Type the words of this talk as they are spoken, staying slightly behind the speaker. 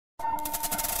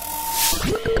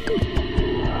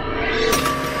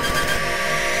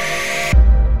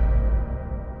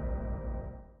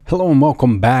Hello and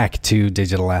welcome back to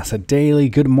Digital Asset Daily.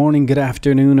 Good morning, good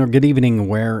afternoon, or good evening,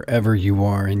 wherever you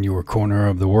are in your corner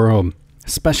of the world.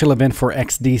 Special event for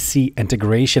XDC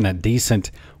integration at Decent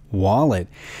Wallet.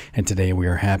 And today we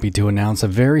are happy to announce a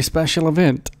very special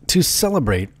event to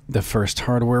celebrate the first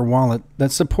hardware wallet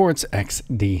that supports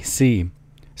XDC.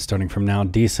 Starting from now,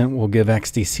 Decent will give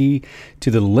XDC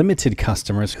to the limited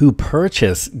customers who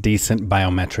purchase Decent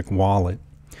Biometric Wallet,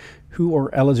 who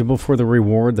are eligible for the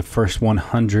reward. The first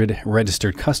 100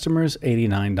 registered customers,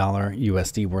 $89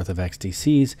 USD worth of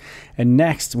XDCs, and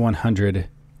next 100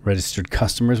 registered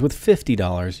customers with $50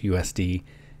 USD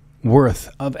worth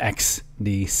of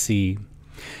XDC.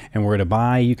 And where to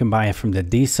buy? You can buy it from the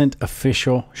Decent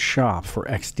official shop for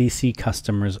XDC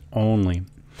customers only.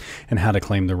 And how to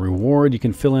claim the reward: you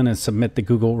can fill in and submit the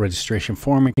Google registration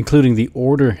form, including the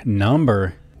order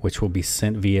number, which will be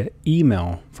sent via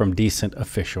email from Decent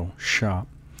official shop.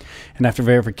 And after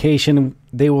verification,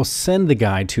 they will send the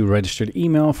guide to registered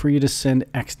email for you to send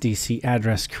XDC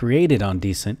address created on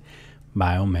Decent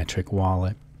Biometric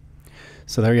Wallet.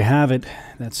 So there you have it.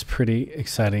 That's pretty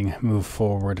exciting move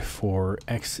forward for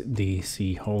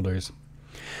XDC holders.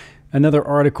 Another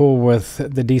article with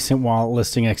the Decent Wallet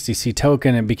listing XDC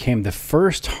token, and became the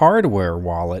first hardware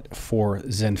wallet for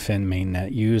XinFin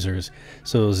mainnet users.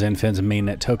 So XinFin's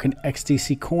mainnet token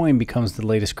XDC coin becomes the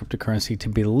latest cryptocurrency to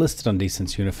be listed on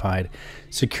Decent's unified,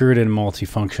 secured and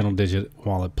multifunctional digital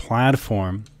wallet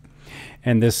platform.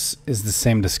 And this is the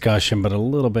same discussion, but a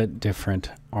little bit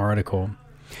different article,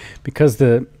 because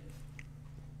the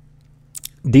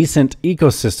Decent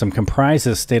ecosystem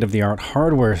comprises state-of-the-art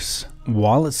hardware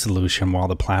wallet solution, while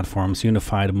the platform's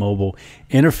unified mobile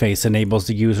interface enables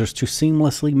the users to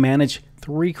seamlessly manage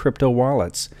 3 crypto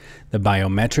wallets: the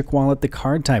biometric wallet, the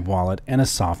card type wallet, and a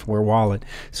software wallet.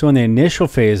 So in the initial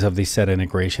phase of the set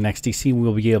integration, XDC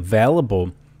will be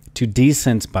available to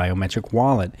Decent's biometric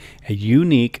wallet, a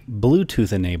unique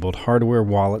Bluetooth enabled hardware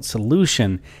wallet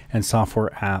solution, and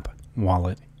software app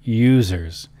wallet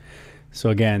users. So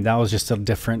again, that was just a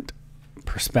different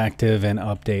perspective and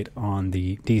update on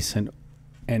the Decent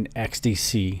and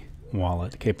XDC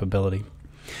wallet capability.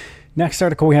 Next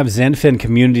article, we have XinFin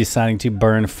community deciding to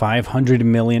burn 500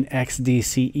 million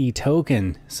XDCE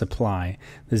token supply.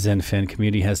 The XinFin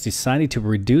community has decided to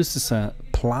reduce the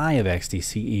supply of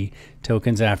XDCE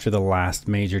tokens after the last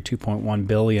major 2.1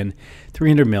 billion,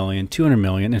 300 million, 200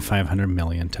 million, and 500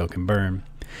 million token burn.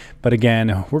 But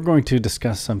again, we're going to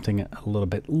discuss something a little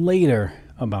bit later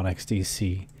about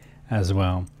XDC as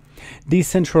well.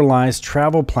 Decentralized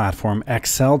travel platform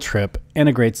XcelTrip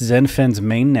integrates XinFin's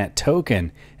mainnet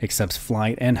token, accepts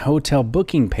flight and hotel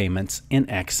booking payments in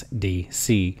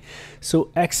XDC. So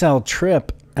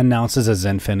XcelTrip announces a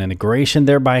XinFin integration,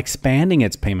 thereby expanding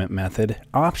its payment method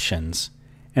options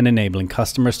and enabling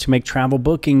customers to make travel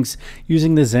bookings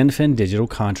using the XinFin digital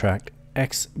contract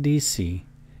XDC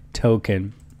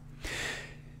token.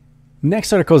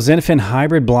 Next article, XinFin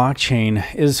hybrid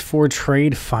blockchain is for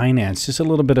trade finance. Just a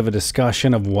little bit of a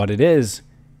discussion of what it is.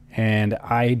 And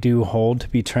I do hold, to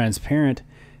be transparent,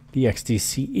 the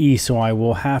XDCE, so I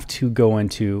will have to go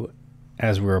into,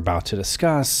 as we're about to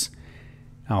discuss,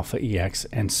 AlphaEx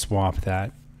and swap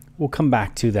that. We'll come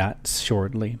back to that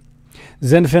shortly.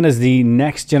 XinFin is the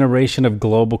next generation of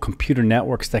global computer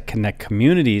networks that connect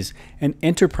communities and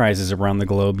enterprises around the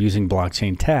globe using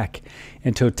blockchain tech.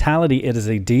 In totality, it is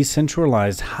a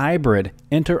decentralized, hybrid,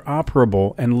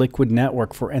 interoperable, and liquid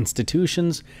network for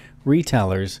institutions,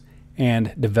 retailers,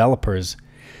 and developers.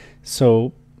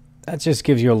 So that just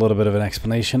gives you a little bit of an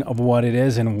explanation of what it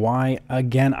is and why,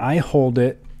 again, I hold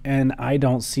it, and I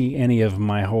don't see any of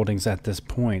my holdings at this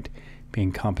point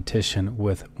being competition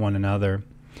with one another.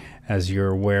 As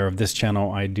you're aware of this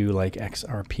channel, I do like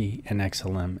XRP and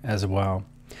XLM as well.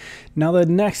 Now, the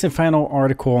next and final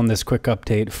article on this quick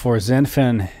update for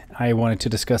XinFin I wanted to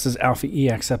discuss is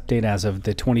AlphaEx update as of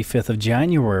the 25th of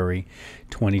January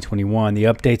 2021. The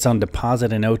updates on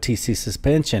deposit and OTC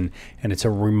suspension, and it's a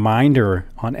reminder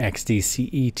on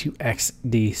XDCE to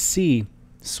XDC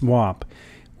swap,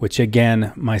 which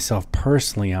again, myself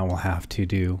personally, I will have to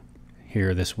do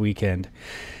here this weekend.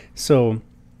 So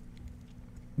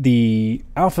the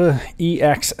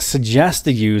AlphaEx suggests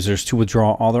the users to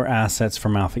withdraw all their assets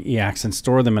from AlphaEx and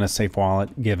store them in a safe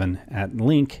wallet given at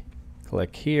link.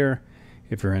 Click here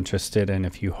if you're interested, and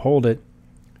if you hold it,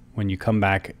 when you come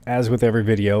back. As with every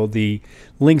video, the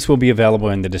links will be available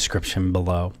in the description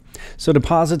below. So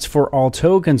deposits for all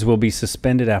tokens will be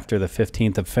suspended after the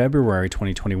 15th of February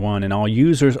 2021, and all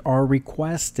users are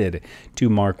requested to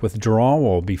mark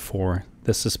withdrawal before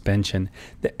the suspension.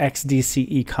 The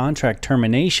XDC contract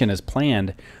termination is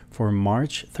planned for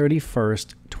March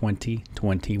 31st,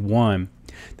 2021.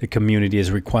 The community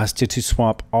is requested to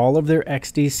swap all of their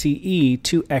XDCE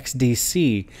to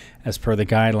XDC as per the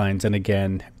guidelines. And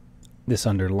again, this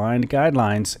underlined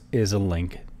guidelines is a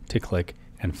link to click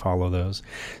and follow those.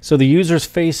 So the users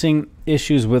facing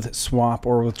issues with swap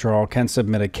or withdrawal can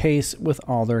submit a case with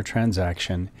all their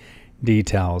transaction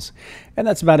details. And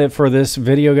that's about it for this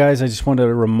video, guys. I just wanted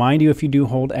to remind you, if you do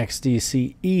hold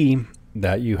XDCE,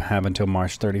 that you have until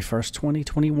March 31st,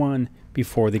 2021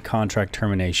 before the contract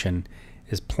termination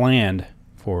is planned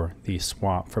for the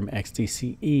swap from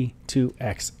XDCE to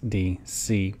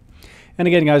XDC. And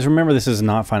again, guys, remember, this is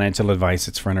not financial advice.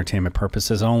 It's for entertainment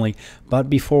purposes only. But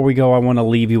before we go, I want to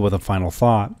leave you with a final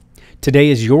thought. Today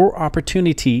is your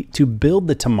opportunity to build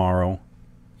the tomorrow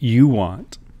you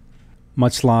want.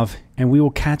 Much love, and we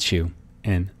will catch you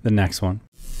in the next one.